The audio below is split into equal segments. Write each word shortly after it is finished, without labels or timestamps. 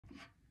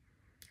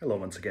Hello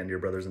once again, dear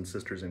brothers and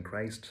sisters in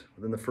Christ.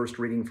 Within the first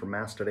reading from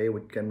Mass today, we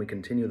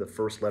continue the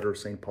first letter of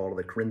St. Paul to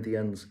the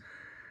Corinthians.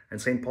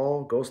 And St.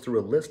 Paul goes through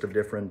a list of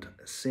different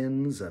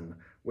sins and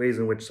ways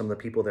in which some of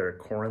the people there at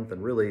Corinth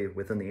and really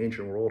within the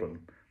ancient world,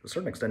 and to a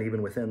certain extent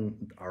even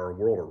within our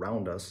world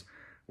around us,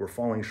 were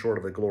falling short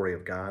of the glory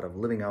of God, of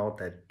living out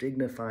that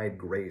dignified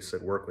grace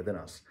at work within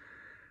us.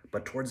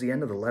 But towards the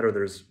end of the letter,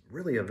 there's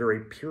really a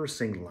very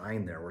piercing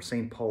line there where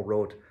St. Paul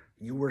wrote,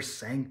 "You were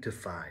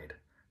sanctified.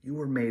 You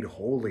were made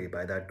holy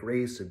by that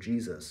grace of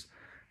Jesus."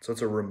 So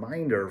it's a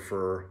reminder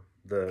for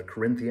the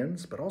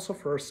Corinthians, but also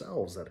for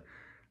ourselves that,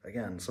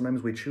 again,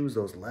 sometimes we choose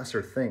those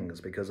lesser things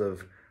because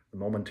of the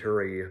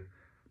momentary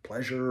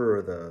pleasure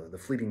or the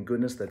fleeting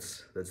goodness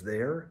that's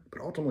there.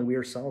 But ultimately, we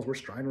ourselves, we're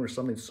striving for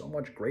something so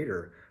much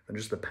greater than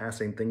just the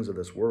passing things of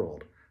this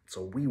world.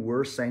 So we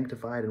were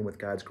sanctified, and with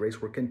God's grace,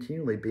 we're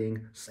continually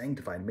being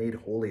sanctified, made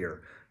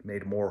holier,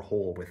 made more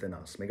whole within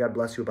us. May God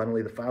bless you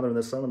abundantly, the Father, and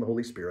the Son, and the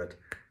Holy Spirit.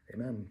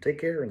 Amen. Take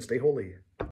care and stay holy.